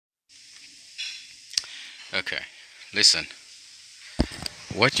Okay, listen.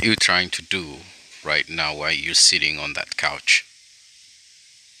 What you trying to do right now while you're sitting on that couch?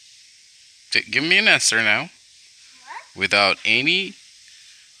 Give me an answer now. Without any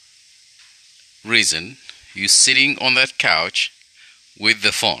reason, you sitting on that couch with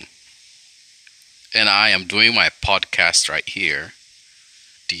the phone. And I am doing my podcast right here.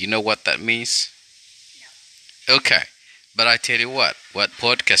 Do you know what that means? Okay. But I tell you what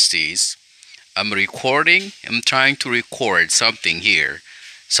podcast is. I'm trying to record something here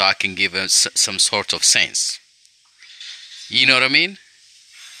so I can give it some sort of sense. You know what I mean?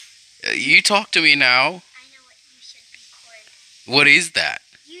 You talk to me now. I know what you should record. What is that?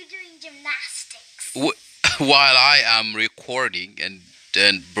 You doing gymnastics. While I am recording and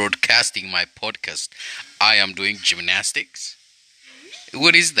broadcasting my podcast, I am doing gymnastics.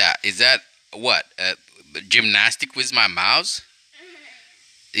 What is that? Is that what? Gymnastic with my mouse?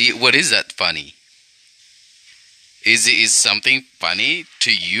 What is that funny? Is something funny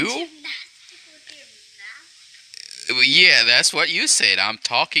to you? Gymnastic with your mouth. Yeah, that's what you said. I'm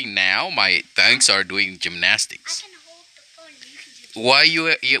talking now. My thanks are doing I gymnastics. can hold the phone. You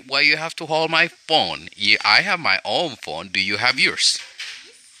can do Why you have to hold my phone? Yeah, I have my own phone. Do you have yours?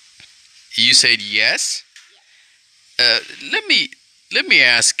 You said yes. Uh, let me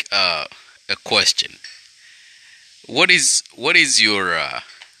ask a question. What is your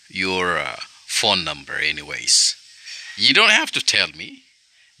phone number, anyways? You don't have to tell me.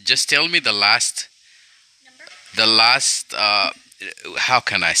 Just tell me number. the last. How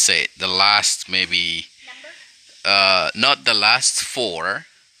can I say it? The last maybe. Number. Not the last four,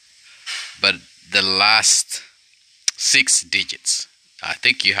 but the last 6 digits. I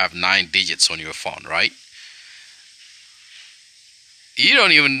think you have 9 digits on your phone, right? You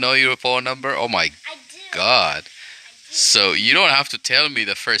don't even know your phone number? Oh my I do. God. I do. So you don't have to tell me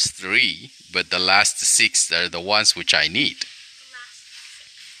the first three, but the last six are the ones which I need. The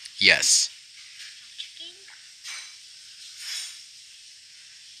last Yes. checking.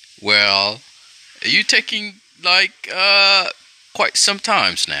 Well, you taking like quite some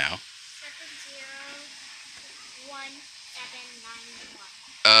times now.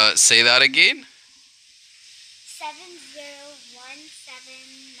 701791. Say that again. 701791.